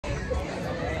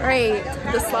Great.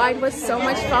 The slide was so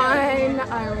much fun.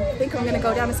 I think I'm gonna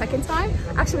go down a second time.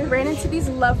 Actually, we ran into these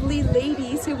lovely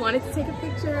ladies who wanted to take a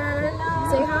picture.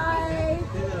 Say hi.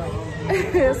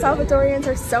 Salvadorians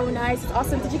are so nice. It's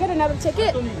awesome. Did you get another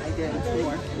ticket? I did.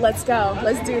 Let's go.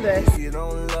 Let's do this. You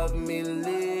don't love me,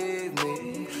 leave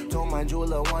me. Told my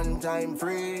jeweler one time,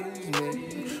 freeze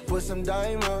me. Put some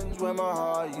diamonds where my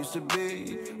heart used to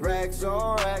be. Racks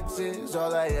on racks is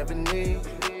all I ever need.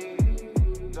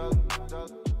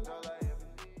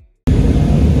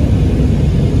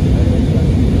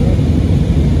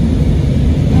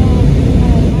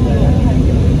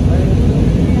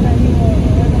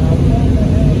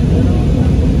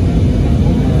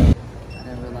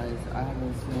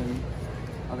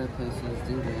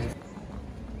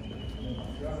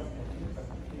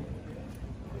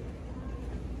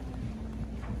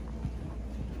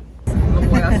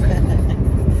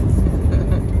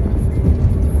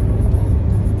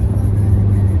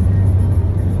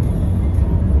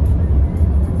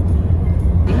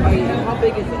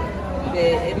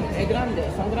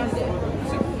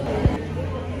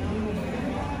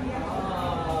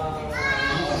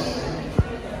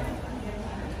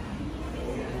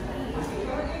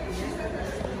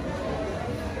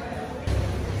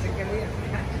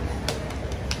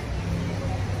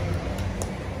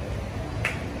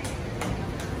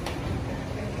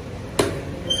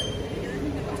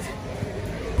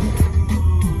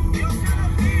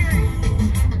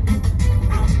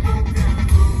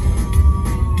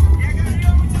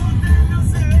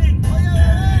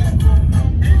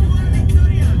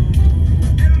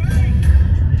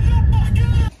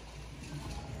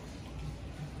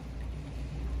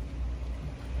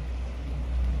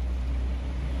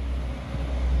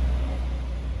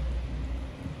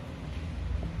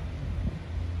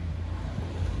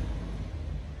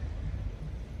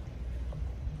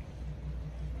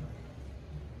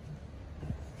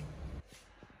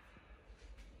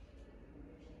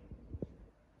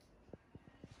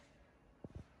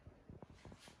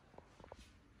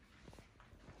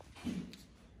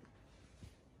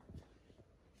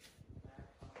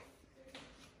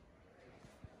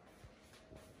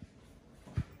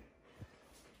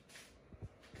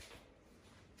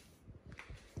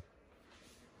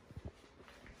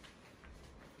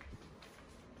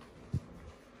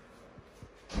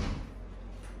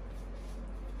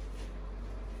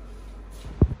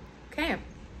 Okay,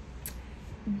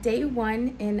 day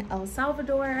one in El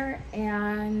Salvador,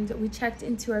 and we checked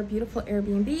into our beautiful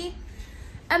Airbnb,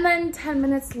 and then 10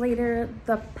 minutes later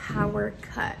the power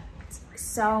cut.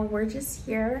 So we're just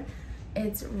here.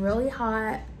 It's really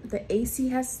hot. The AC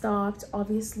has stopped.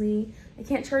 Obviously I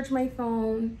can't charge my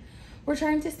phone. We're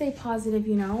trying to stay positive,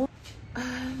 you know.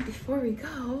 Before we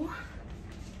go,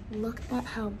 look at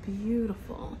how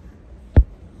beautiful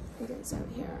it is out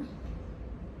here.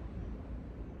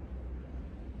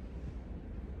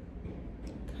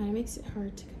 Kind of makes it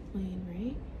hard to complain,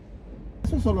 right?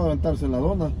 Eso es solo levantarse la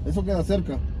dona, eso queda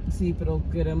cerca. Sí, pero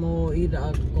queremos ir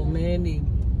a comer y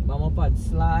vamos para el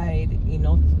slide y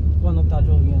no cuando está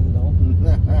lloviendo.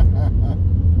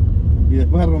 Y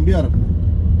después a rumbear.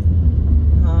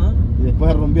 ¿Ah? Y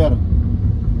después a rumbear.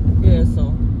 ¿Qué es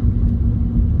eso?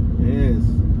 Es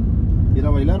ir a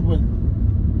bailar, pues.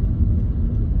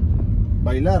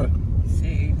 Bailar.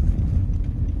 Sí.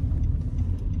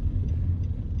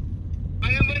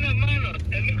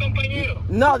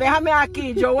 No, déjame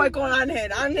aquí, yo voy con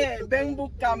Ángel. Ángel, ven,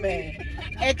 búscame.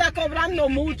 Está cobrando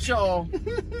mucho.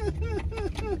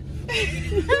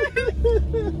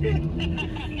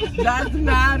 That's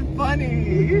not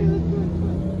funny.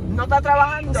 No está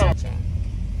trabajando.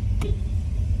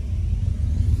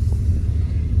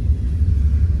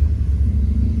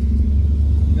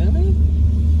 Really?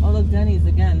 Oh, look, Denny's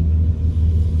again.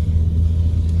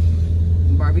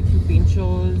 Barbecue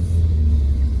pinchos.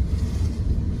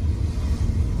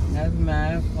 That's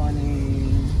mad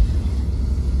funny.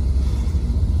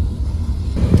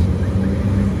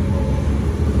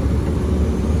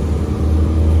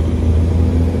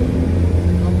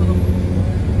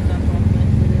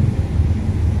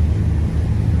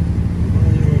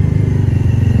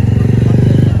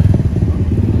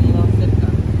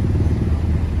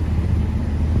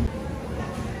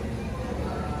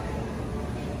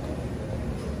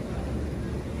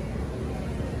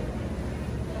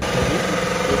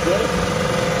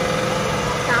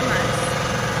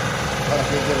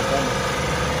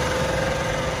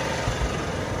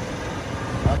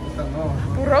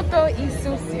 Roto y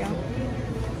sucio.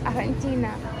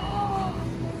 Argentina.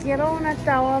 Quiero una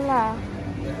tabla.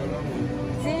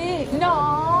 Sí,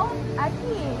 no,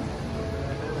 aquí.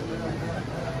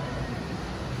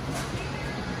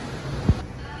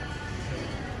 1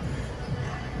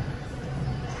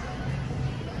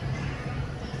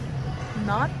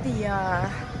 not the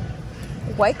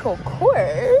Waco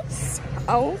course.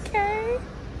 Okay.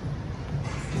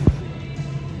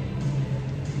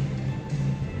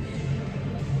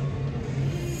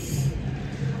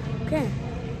 Okay.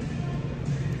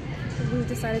 We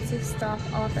decided to stop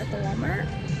off at the Walmart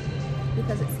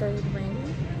because it started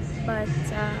raining. But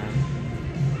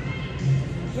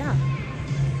yeah.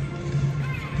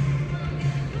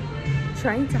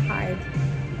 Trying to hide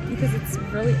because it's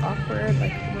really awkward,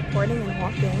 like recording and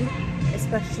walking,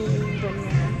 especially when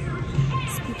you're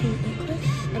speaking English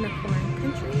in a foreign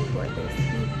country where they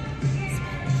speak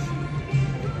Spanish.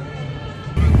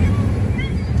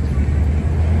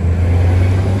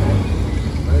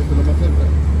 Vaya, lo más cerca.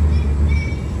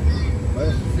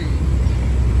 Vaya. Sí.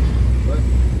 Vaya.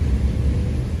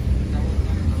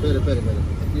 Espere.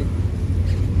 Aquí.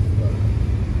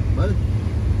 Vale.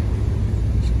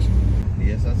 Y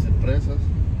esas empresas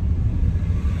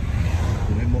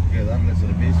tuvimos que darle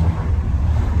servicio.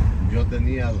 Yo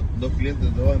tenía 2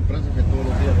 clientes de 2 empresas que todos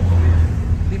los días los servían.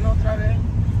 Dime otra vez.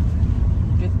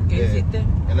 ¿Qué hiciste?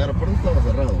 El aeropuerto estaba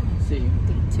cerrado. Sí.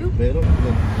 Pero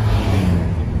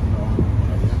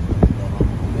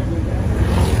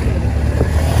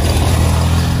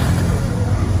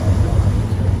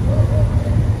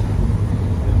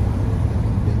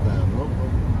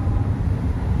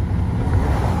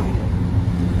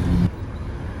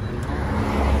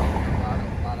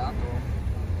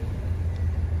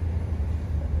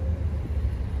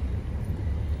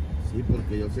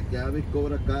porque yo sé que Avis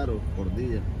cobra caro por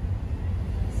día.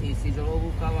 Sí, yo lo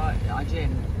buscaba ayer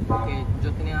porque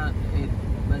yo tenía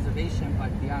reservation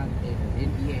para el día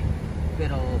NBA,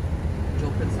 pero yo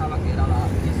pensaba que era el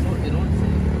 11 porque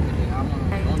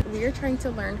llegamos. We are trying to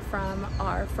learn from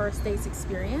our first day's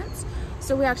experience,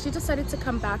 so we actually decided to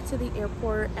come back to the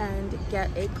airport and get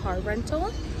a car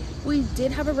rental. We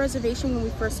did have a reservation when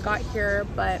we first got here,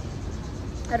 but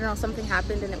I don't know, something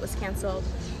happened and it was canceled.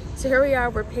 So here we are,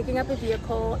 we're picking up a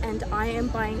vehicle and I am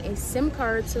buying a SIM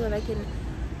card so that I can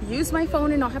use my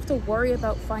phone and not have to worry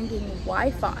about finding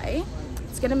Wi-Fi.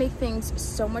 It's gonna make things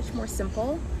so much more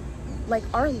simple. Like,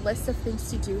 our list of things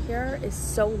to do here is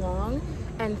so long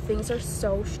and things are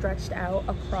so stretched out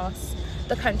across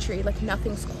the country. Like,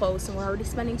 nothing's close and we're already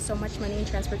spending so much money in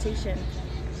transportation.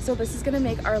 So this is gonna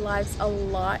make our lives a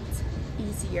lot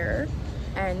easier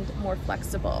and more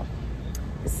flexible.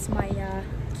 This is my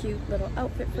cute little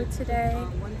outfit for today.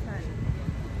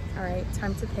 All right,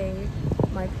 time to pay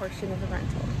my portion of the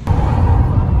rental.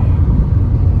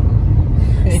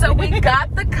 So we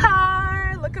got the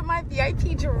car. Look at my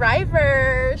VIP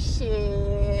driver.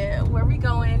 Shit. Where are we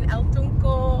going? El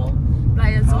Tunco,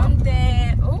 Playa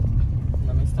Zonte. Oh.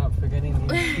 Let me stop forgetting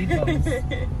these speed bumps.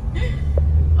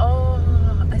 Oh,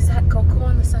 is that cocoa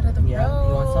on the side of the road? You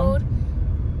want some?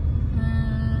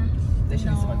 They should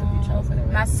have some at the beach house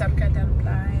anyway. Más cerca del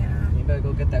playa. You better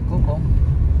go get that cocoa.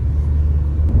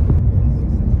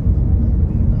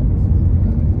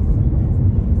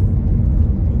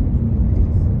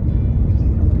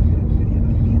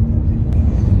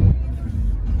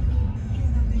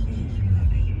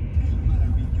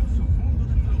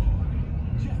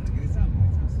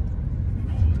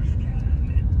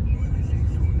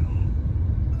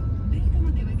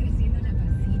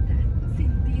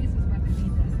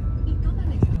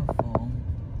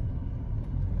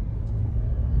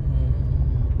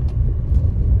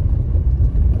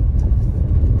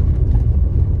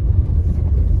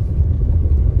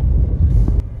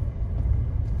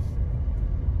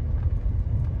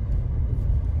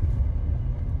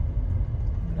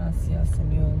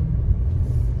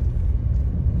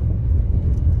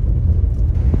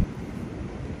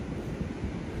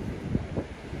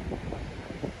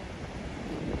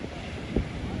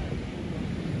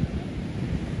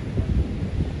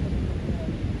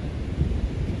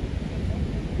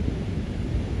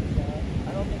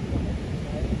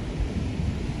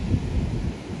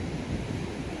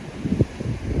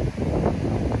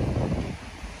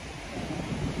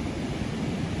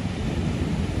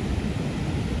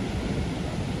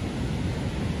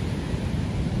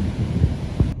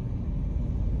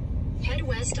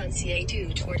 On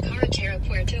CA2 toward Carretera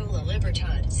Puerto La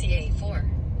Libertad, CA4.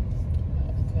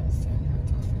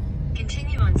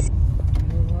 Continue on. You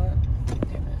know what?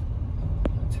 Damn it.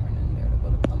 I'll turn in there to go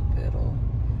to Campero.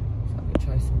 So I can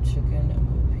try some chicken and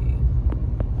go pee.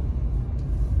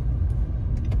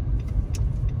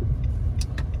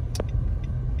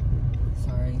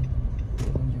 Sorry.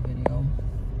 Ruined your video.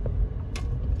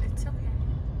 It's okay.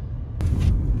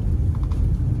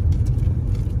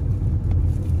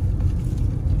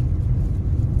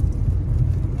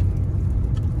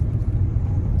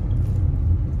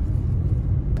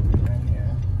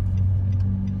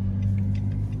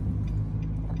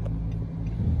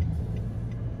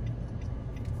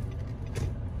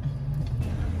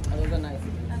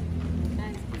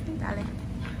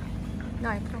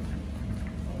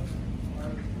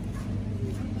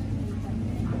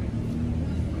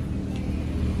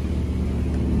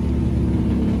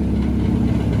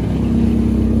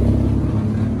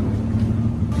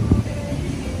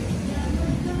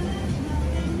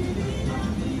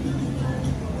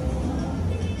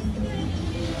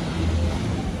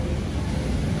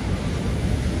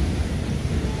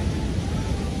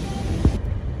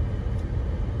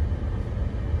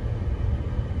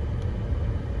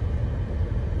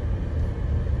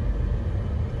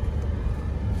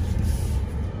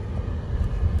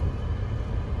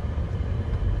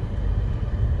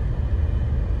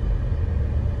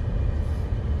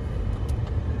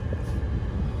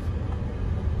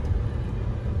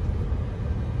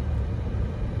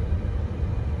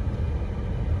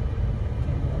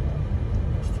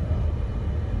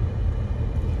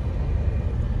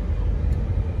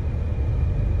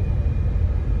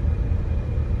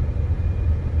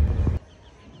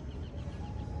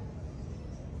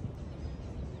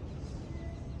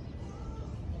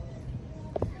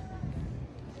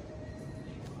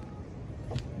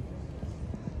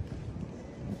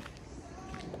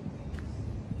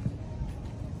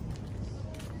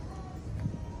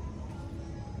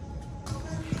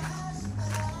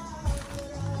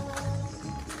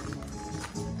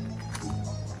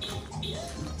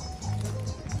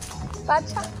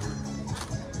 Bacha.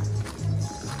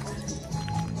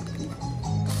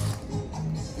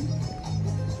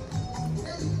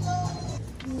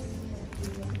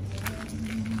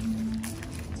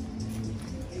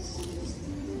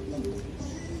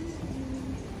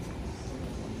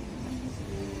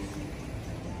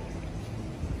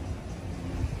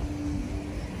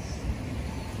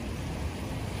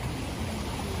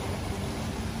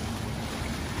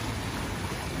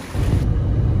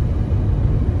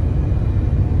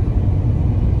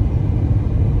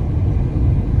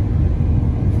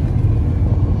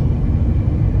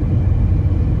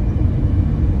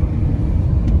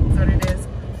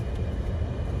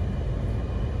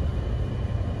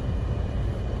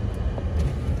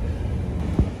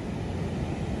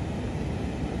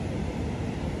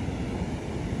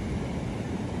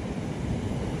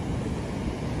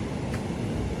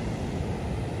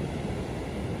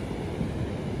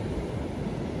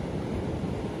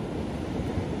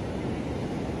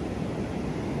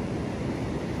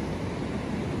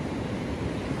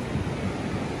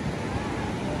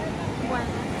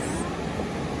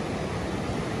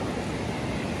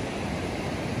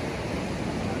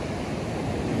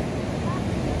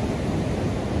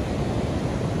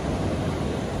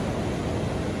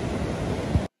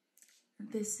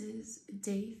 This is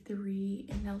day 3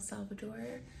 in El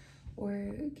Salvador.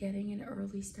 We're getting an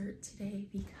early start today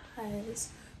because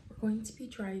we're going to be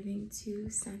driving to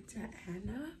Santa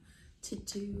Ana to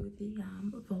do the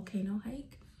volcano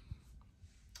hike.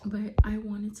 But I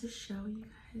wanted to show you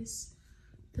guys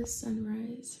the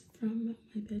sunrise from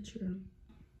my bedroom.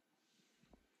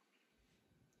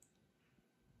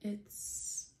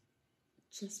 It's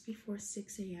just before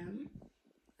 6 a.m.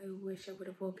 I wish I would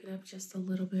have woken up just a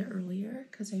little bit earlier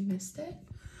because I missed it.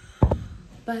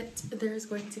 But there's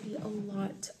going to be a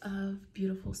lot of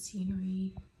beautiful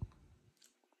scenery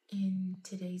in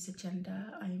today's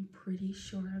agenda. I'm pretty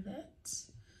sure of it.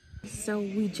 So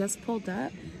we just pulled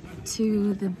up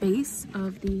to the base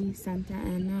of the Santa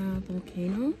Ana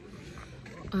Volcano.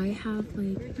 I have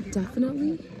like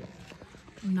definitely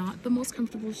not the most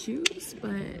comfortable shoes,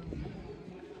 but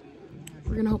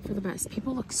we're gonna hope for the best.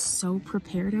 People look so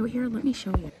prepared out here. Let me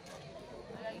show you.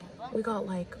 We got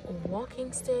like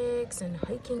walking sticks and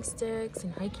hiking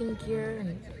gear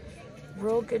and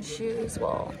real good shoes.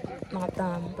 Well, not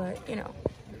them, but you know.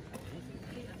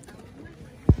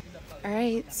 All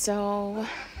right, so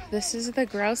this is the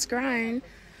grouse grind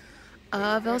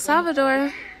of El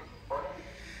Salvador.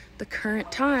 The current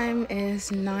time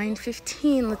is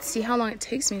 9:15. Let's see how long it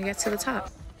takes me to get to the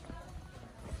top.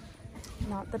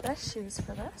 Not the best shoes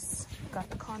for this. Got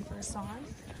the Converse on,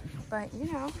 but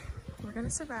you know, we're gonna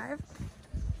survive.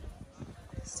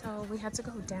 So we had to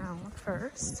go down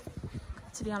first.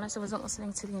 To be honest, I wasn't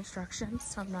listening to the instructions,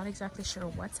 so I'm not exactly sure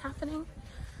what's happening.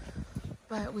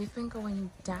 But we've been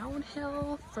going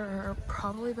downhill for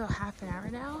probably about half an hour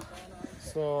now.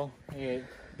 So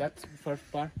that first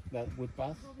part that we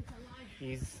passed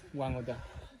is one of the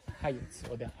highest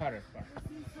or the hardest part.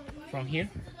 From here,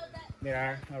 there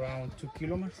are around 2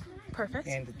 kilometers. Perfect.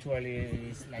 And the tour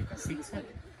is like a 6,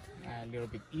 a little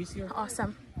bit easier.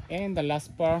 Awesome. And the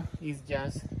last part is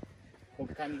just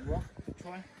volcanic rock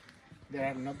tour. There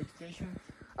are no vegetation.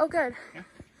 Oh, good. Yeah.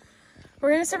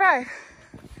 We're gonna survive.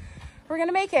 We're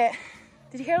gonna make it.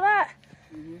 Did you hear that?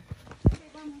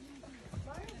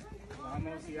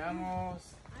 Vamos, sigamos.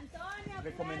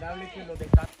 Recomendable que lo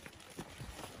dejas.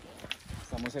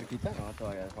 Estamos cerquita, no,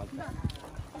 todavía falta.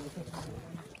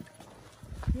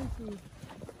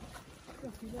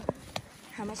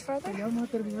 How much further?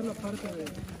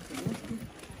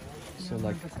 So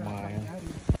like my...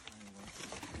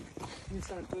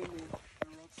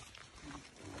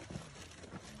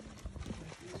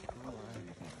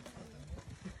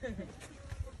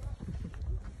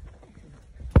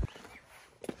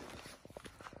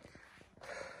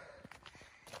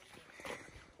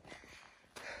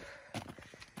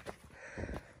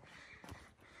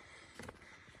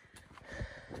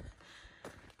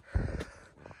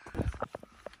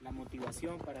 La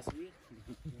motivación para subir.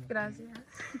 Gracias.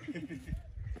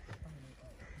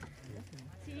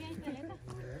 Sí, escaleta.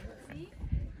 Sí.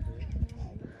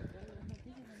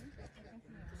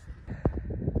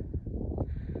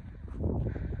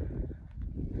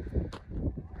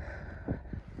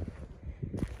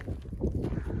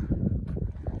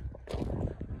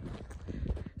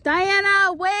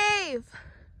 Diana, wave!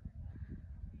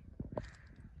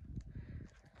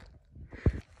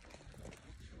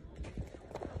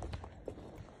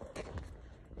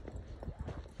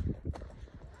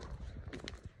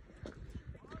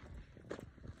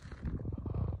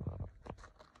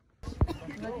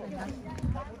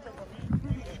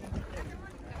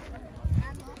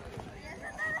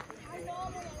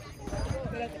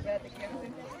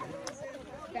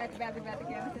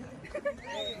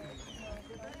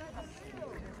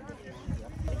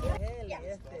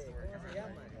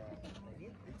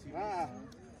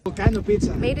 Volcano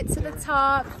pizza. Made it to the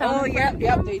top. Oh, yep,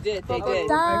 they did. They did.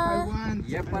 I want.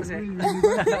 Yep,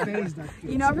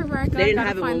 You know, everywhere I go, They didn't gotta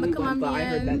have it find the when we went, but I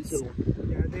heard that Colombians. too.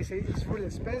 Yeah, they say it's really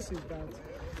expensive, but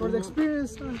for the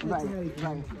experience, it's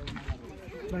right.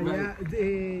 But yeah,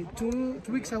 2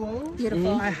 weeks ago,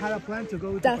 Beautiful. I had a plan to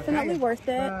go to Definitely Pattaya, worth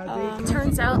it. but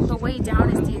Turns out the way down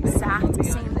is the exact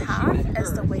same path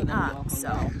as the way up,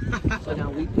 so So now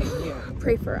we came here.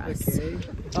 pray for us.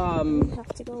 We have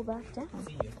to go back down.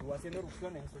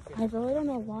 I really don't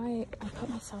know why I put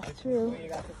myself through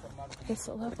this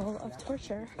level of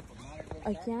torture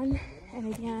again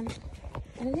and again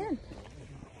and again.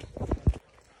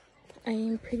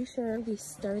 I'm pretty sure we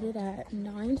started at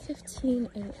 9:15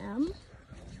 a.m.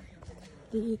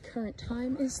 The current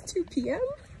time is 2 p.m.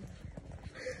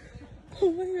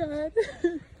 Oh my god.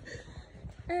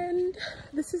 And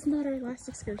this is not our last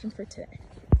excursion for today.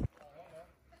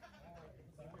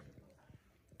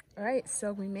 Alright,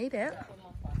 so we made it.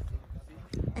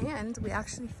 And we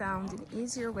actually found an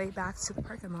easier way back to the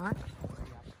parking lot.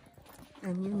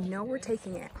 And you know we're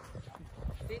taking it.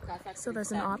 So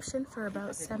there's an option for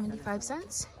about 75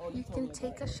 cents. You can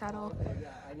take a shuttle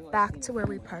back to where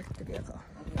we parked the vehicle.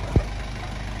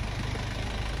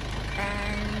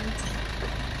 And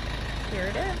here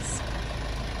it is.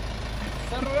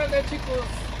 Cerro Verde,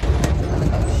 chicos.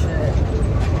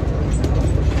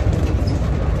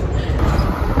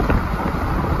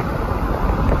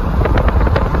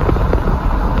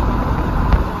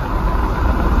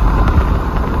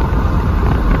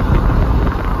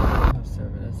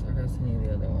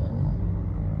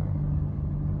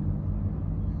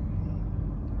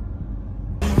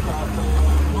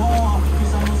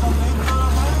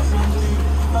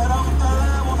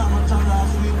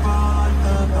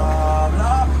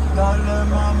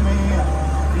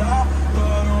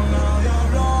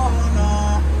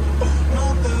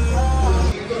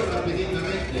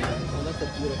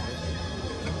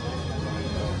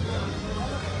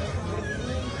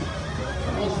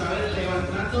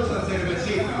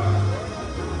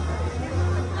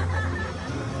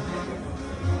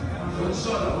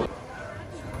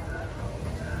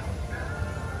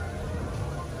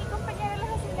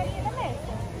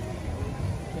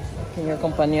 Can your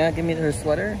compañera give me her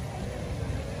sweater?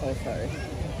 Oh, sorry.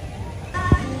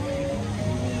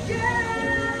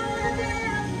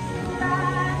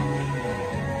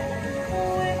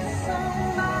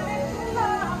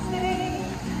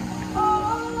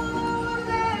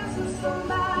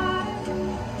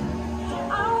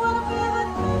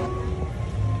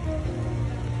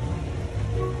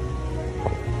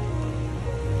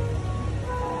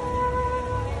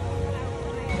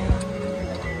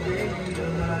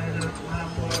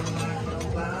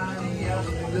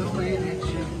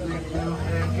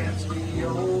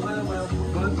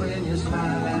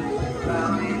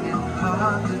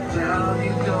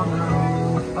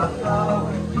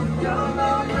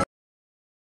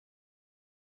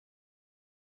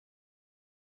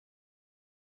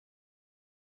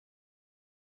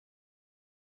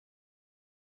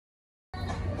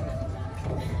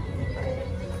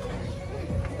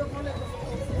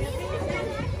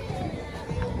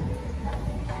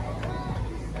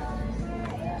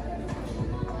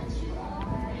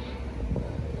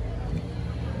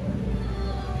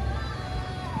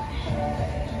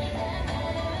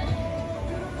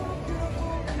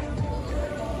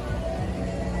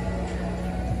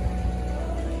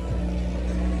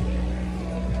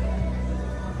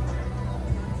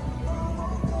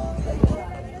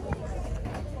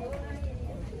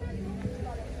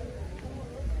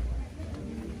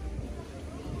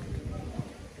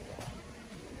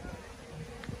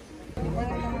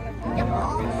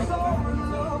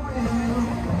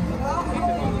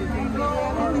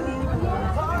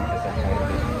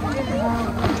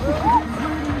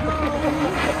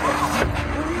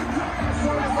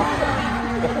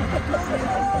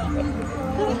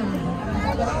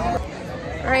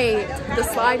 Alright, the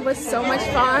slide was so much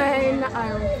fun.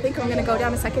 I think I'm gonna go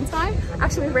down a second time.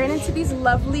 Actually, we ran into these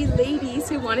lovely ladies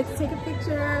who wanted to take a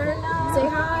picture. Say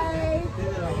hi.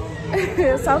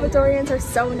 Salvadorians are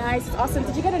so nice. It's awesome.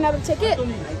 Did you get another ticket? I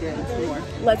did. 4.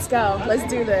 Let's go. Let's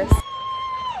do this.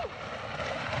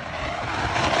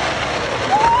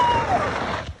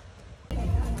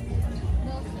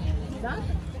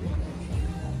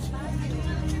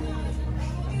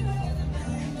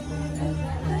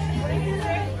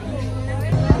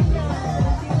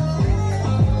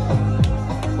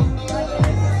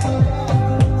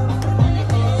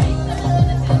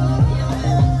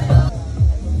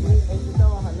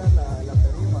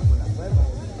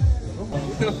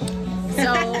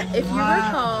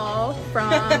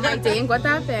 my day in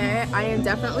Coatepeque, I am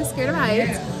definitely scared of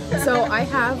heights. So I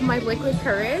have my liquid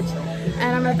courage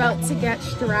and I'm about to get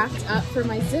strapped up for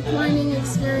my ziplining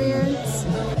experience.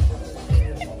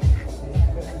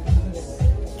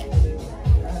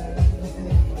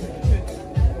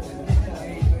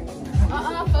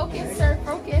 Focus, sir,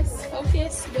 focus,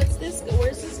 focus. What's this?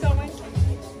 Where's this going?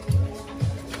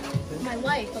 My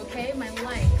life, okay? My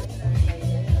life.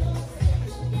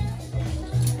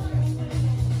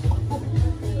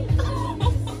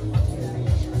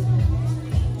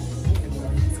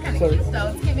 It's kind of cute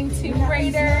though. It's giving Tomb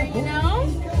Raider, you know?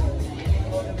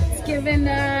 It's giving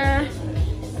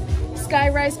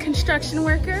Skyrise construction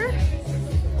worker.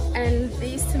 And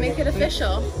these to make it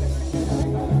official.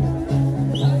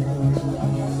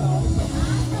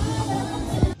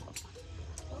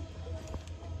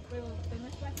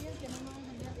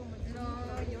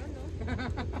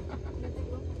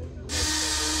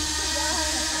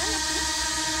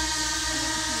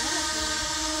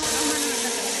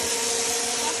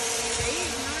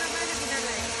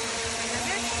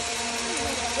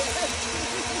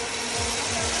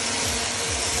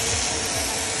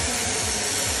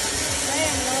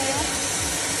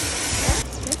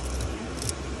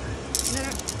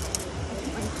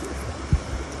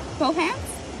 Both hands?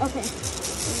 Okay.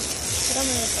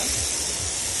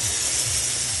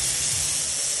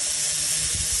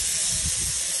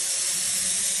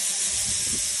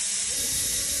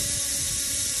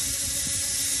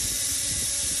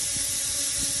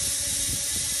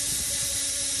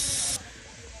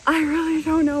 I really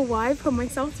don't know why I put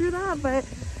myself through that, but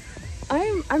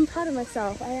I'm proud of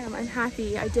myself. I am. I'm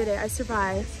happy. I did it. I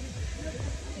survived.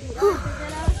 Whew.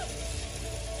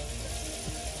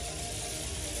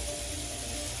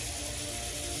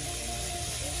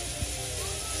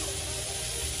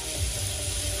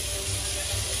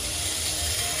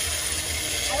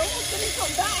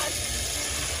 Come back.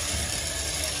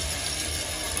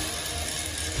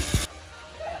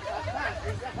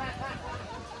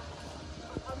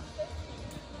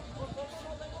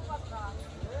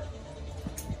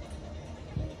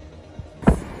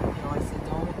 I said,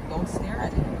 don't stare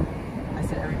at it. I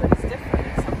said, everybody's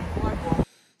different. Some people are born.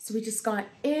 So we just got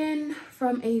in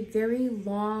from a very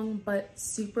long but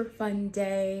super fun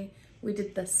day. We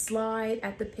did the slide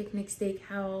at the picnic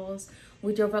steakhouse.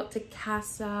 We drove out to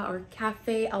Casa or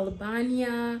Cafe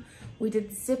Albania. We did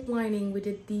ziplining. We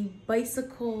did the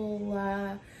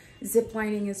bicycle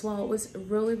ziplining as well. It was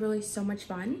really, really so much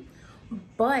fun.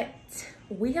 But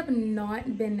we have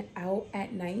not been out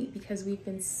at night because we've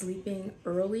been sleeping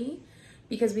early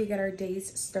because we got our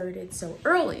days started so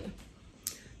early.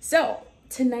 So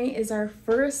tonight is our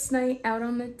first night out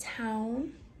on the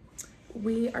town.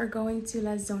 We are going to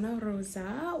La Zona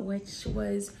Rosa, which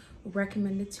was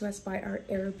recommended to us by our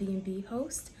Airbnb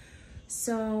host.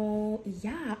 So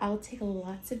yeah, I'll take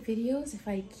lots of videos if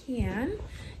I can.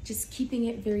 Just keeping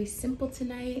it very simple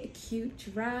tonight. A cute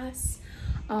dress.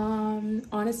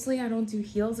 Honestly, I don't do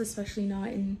heels, especially not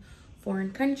in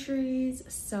foreign countries.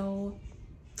 So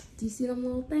do you see them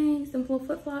little things, them little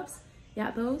flip-flops?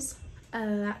 Yeah, those.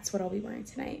 That's what I'll be wearing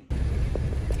tonight.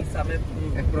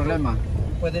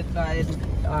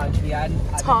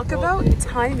 Talk about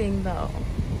timing though.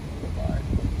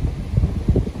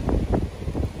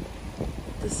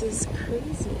 This is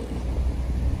crazy.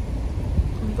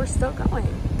 We're still going.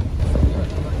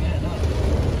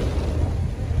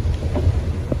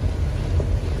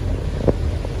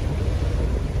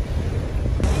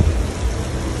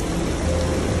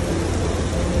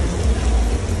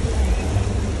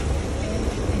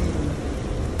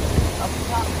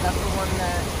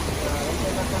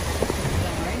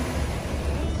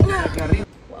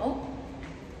 Well,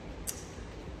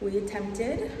 we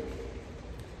attempted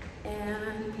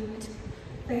and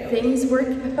things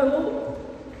worked out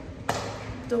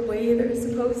the way they're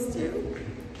supposed to.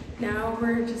 Now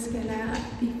we're just gonna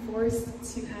be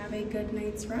forced to have a good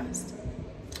night's rest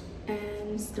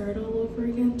and start all over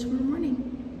again tomorrow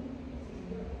morning.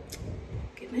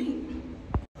 Good night.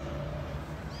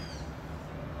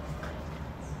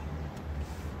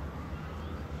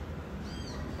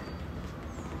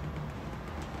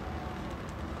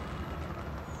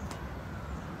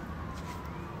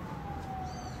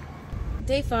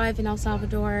 Day 5 in El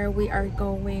Salvador, we are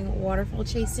going waterfall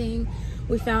chasing.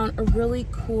 We found a really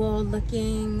cool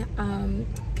looking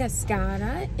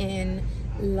cascada in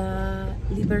La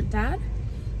Libertad.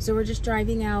 So we're just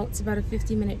driving out. It's about a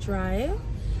 50-minute drive.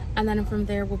 And then from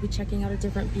there, we'll be checking out a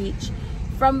different beach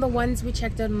from the ones we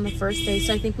checked out on the first day.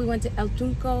 So I think we went to El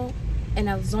Tunco and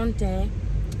El Zonte.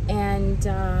 And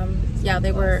yeah,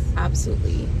 they were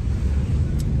absolutely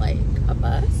like a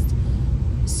bust.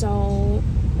 So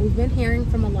we've been hearing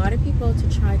from a lot of people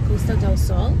to try Costa del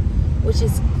Sol, which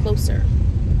is closer.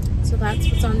 So that's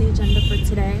what's on the agenda for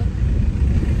today.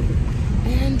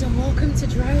 And welcome to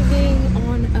driving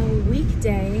on a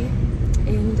weekday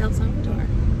in El Salvador.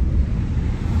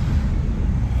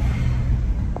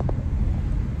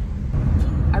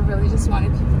 I really just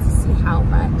wanted people to see how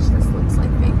much this looks like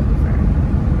Vancouver.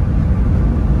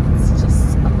 It's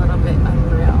just a little bit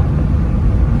unreal.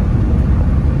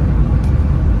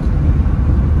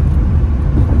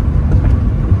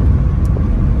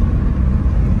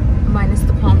 Minus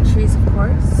the palm trees, of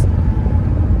course.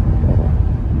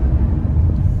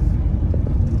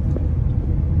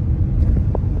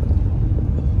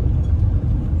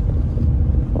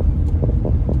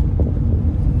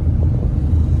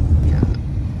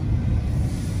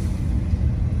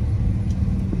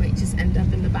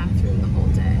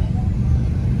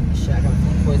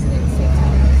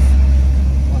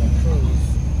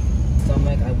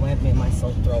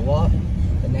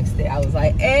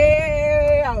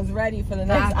 For the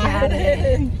next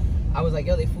island. I was like,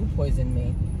 yo, they food poisoned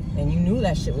me. And you knew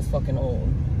that shit was fucking old.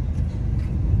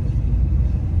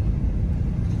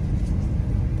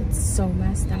 That's so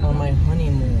messed up. On my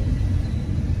honeymoon.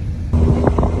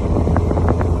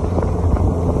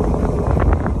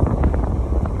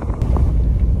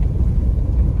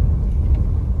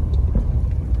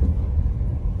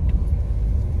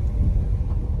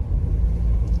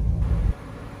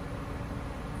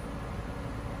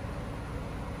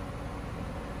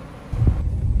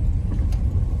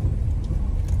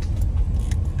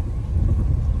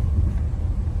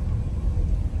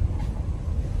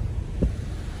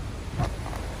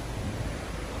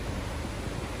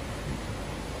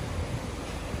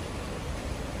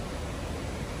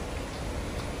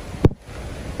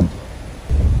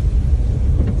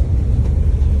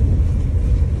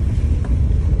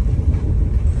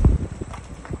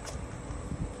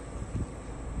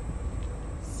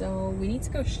 We need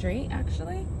to go straight,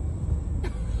 actually.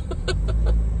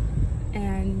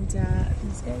 And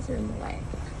these guys are in the way.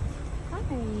 Hi.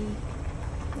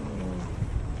 Oh,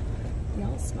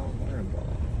 y'all smell horrible.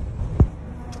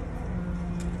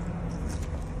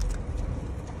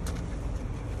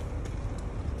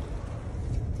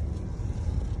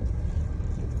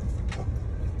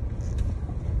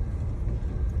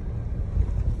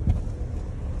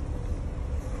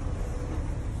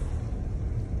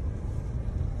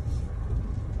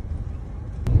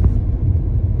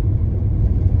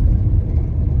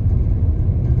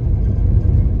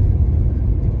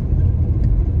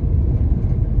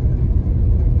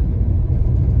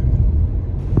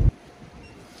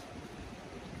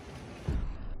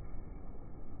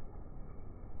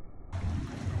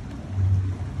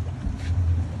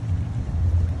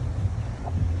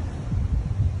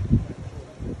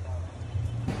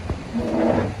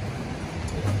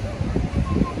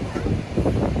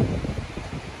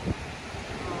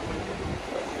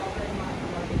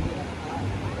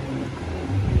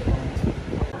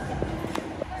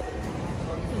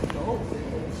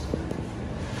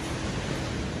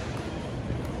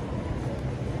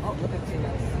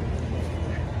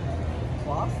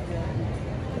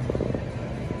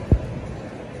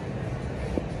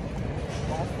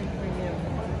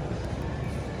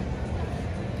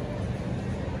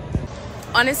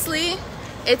 Honestly,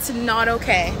 it's not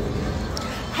okay.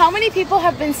 How many people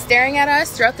have been staring at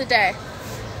us throughout the day?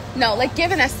 No, like,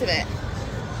 give an estimate.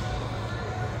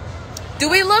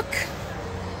 Do we look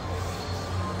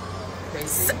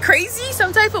crazy?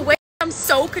 Some type of way? I'm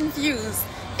so confused.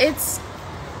 It's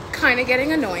kind of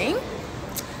getting annoying.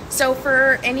 So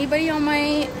for anybody on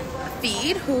my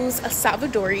feed who's a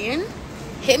Salvadorian,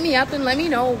 hit me up and let me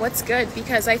know what's good,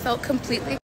 because I felt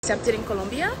completely accepted in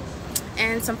Colombia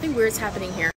and something weird's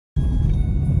happening here.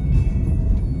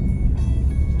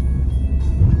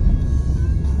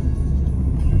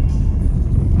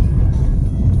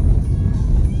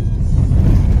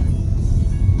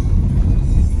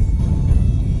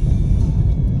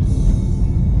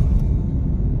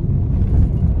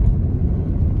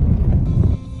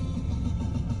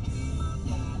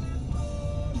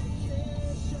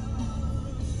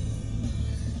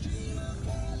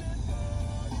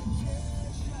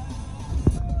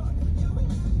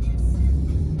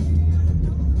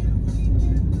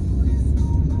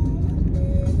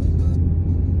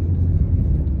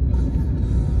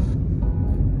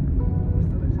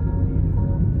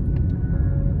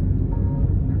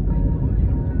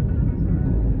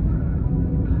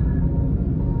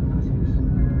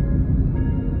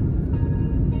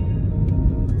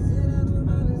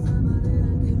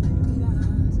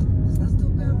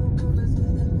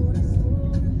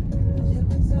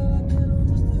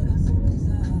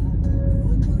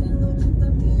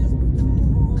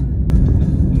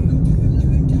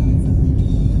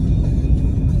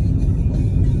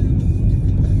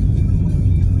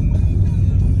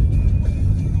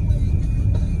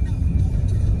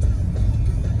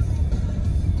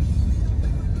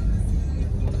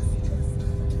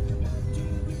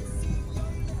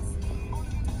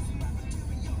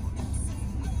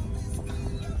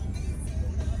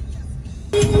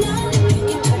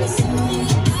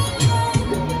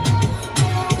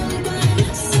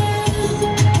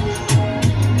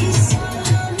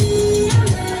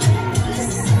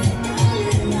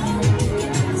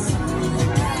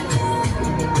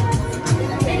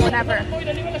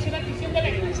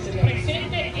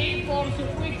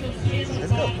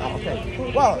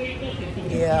 Okay. Well,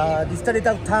 the story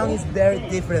downtown is very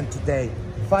different today.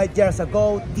 5 years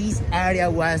ago, this area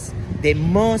was the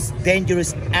most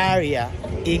dangerous area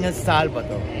in El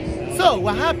Salvador. So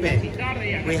what happened?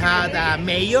 We had a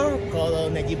mayor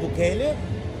called Nayib Bukele.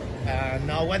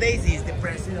 Nowadays he's the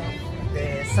president of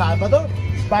El Salvador.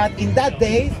 But in that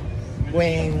day,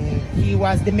 when he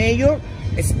was the mayor,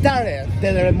 started the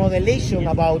remodelation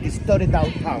about the historic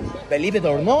downtown. Believe it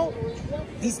or not,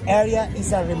 this area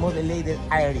is a remodeled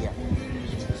area.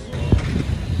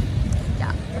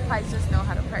 Yeah, the Pisces know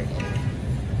how to party.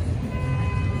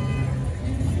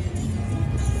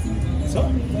 So,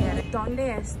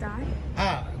 ¿Dónde están?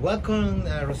 welcome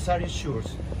Rosario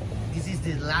Shores. This is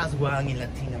the last one in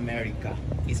Latin America.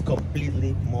 It's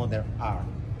completely modern art.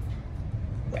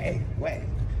 Wait.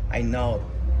 I know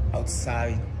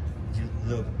outside you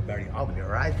look very ugly,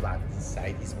 right? But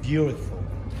inside is beautiful.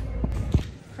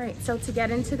 Right, so to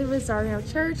get into the Rosario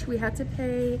Church, we had to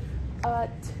pay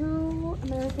 $2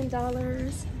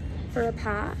 American for a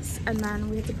pass, and then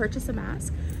we had to purchase a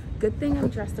mask. Good thing I'm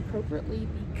dressed appropriately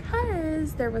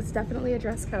because there was definitely a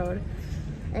dress code.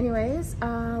 Anyways,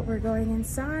 we're going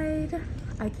inside.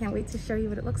 I can't wait to show you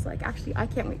what it looks like. Actually, I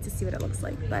can't wait to see what it looks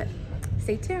like, but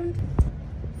stay tuned.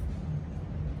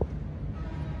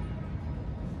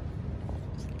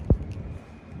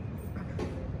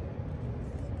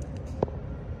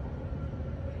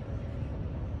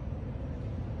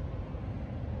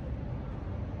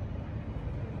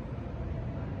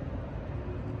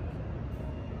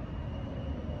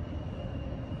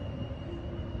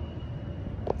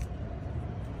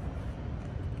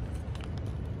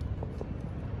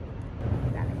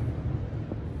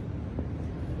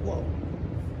 Wow,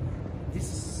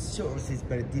 this shores is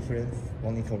very different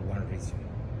only for one reason.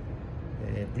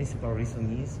 The principal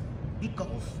reason is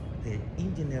because the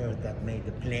engineer that made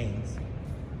the planes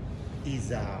is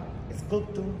a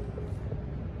sculptor,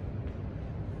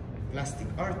 plastic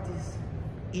artist,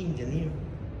 engineer,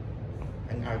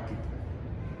 and architect.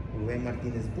 Rubén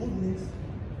Martínez Bulnes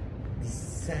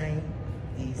designed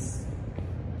this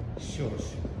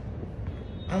church.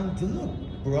 And you look,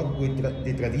 brought with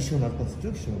the traditional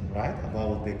construction, right?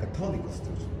 About the Catholic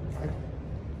construction, right?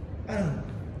 And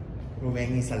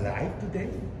Rubén is alive today.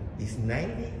 He's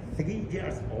 93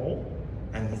 years old,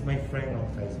 and he's my friend on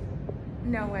Facebook.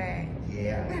 No way.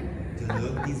 Yeah. To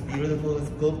look, this beautiful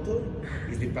sculpture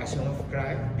is the Passion of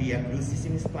Christ. Via Crucis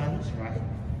in Spanish, right?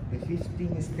 The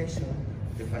 15th station,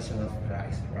 the Passion of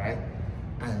Christ, right?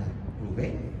 And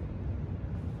Rubén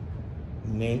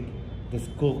made the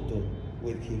sculpture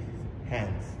with his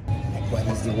hands. Like, what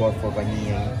is the word for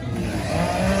vanilla?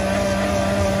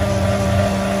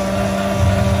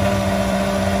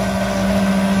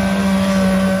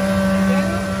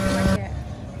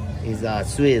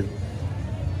 It's sweet.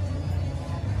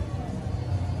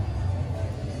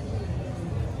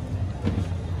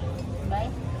 Bye.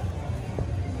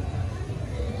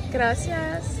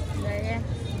 Gracias. Yeah.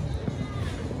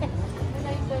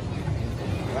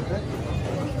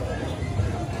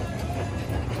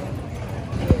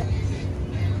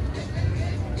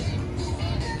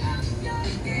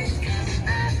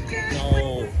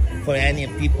 No, for any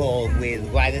people with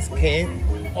white skin,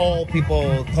 all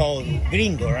people call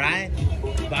gringo, right?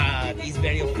 But it's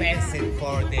very offensive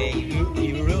for the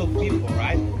Europe people,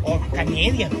 right? Or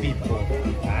Canadian people,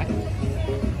 right?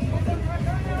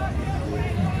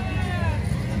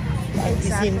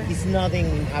 Exactly. It's not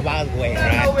in a bad way,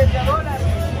 right?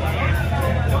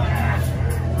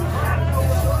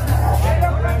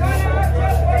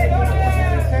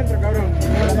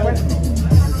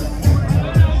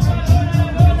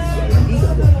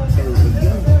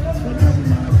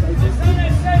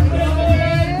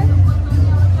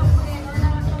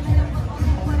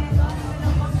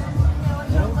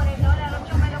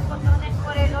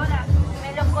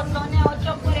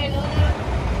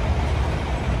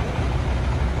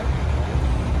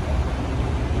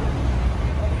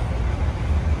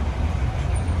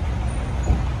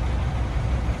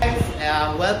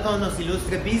 Welcome, Los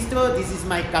Ilustre Bistro. This is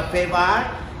my cafe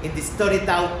bar in the historic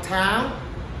downtown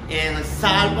in El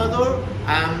Salvador.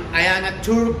 I am a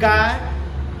tour guide.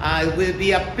 It will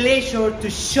be a pleasure to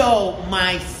show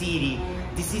my city.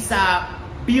 This is a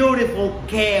beautiful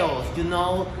chaos, you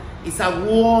know. It's a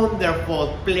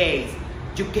wonderful place.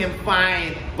 You can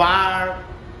find bar,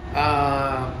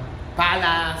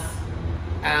 palace,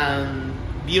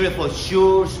 beautiful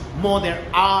shoes, modern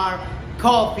art,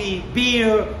 coffee,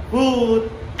 beer, food,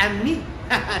 and me,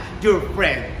 your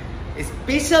friend.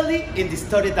 Especially in the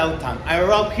historic downtown. I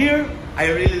grew up here. I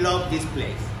really love this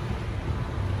place.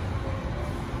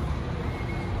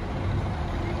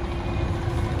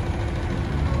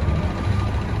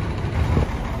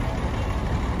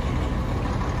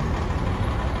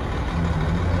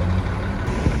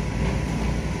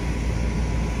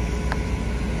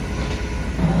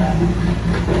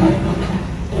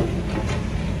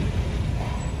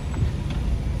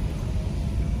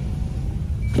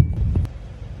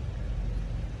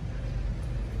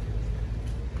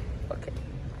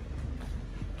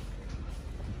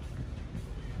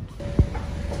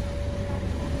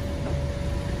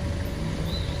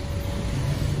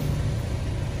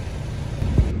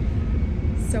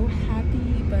 so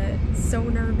happy but so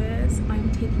nervous.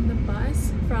 I'm taking the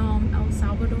bus from El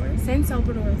Salvador, San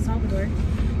Salvador, El Salvador,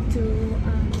 to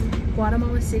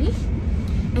Guatemala City,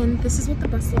 and this is what the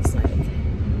bus looks like.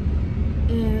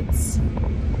 It's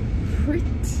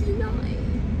pretty nice.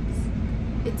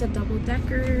 It's a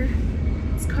double-decker.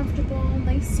 It's comfortable,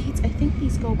 nice seats. I think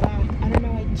these go back. I don't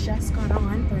know, I just got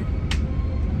on, but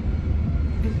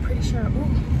I'm pretty sure. Oh,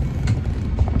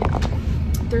 yeah.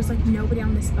 There's like nobody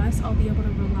on this bus. I'll be able to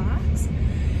relax.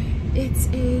 It's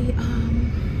a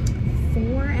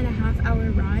 4.5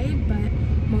 hour ride, but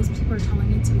most people are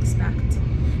telling me to expect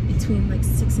between like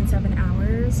 6 and 7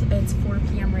 hours. It's 4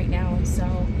 p.m. right now,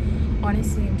 so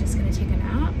honestly, I'm just gonna take a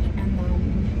nap, and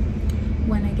then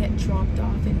when I get dropped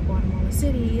off in Guatemala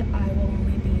City, I will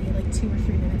only be like 2 or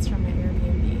 3 minutes from my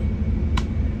Airbnb.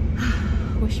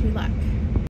 Wish me luck.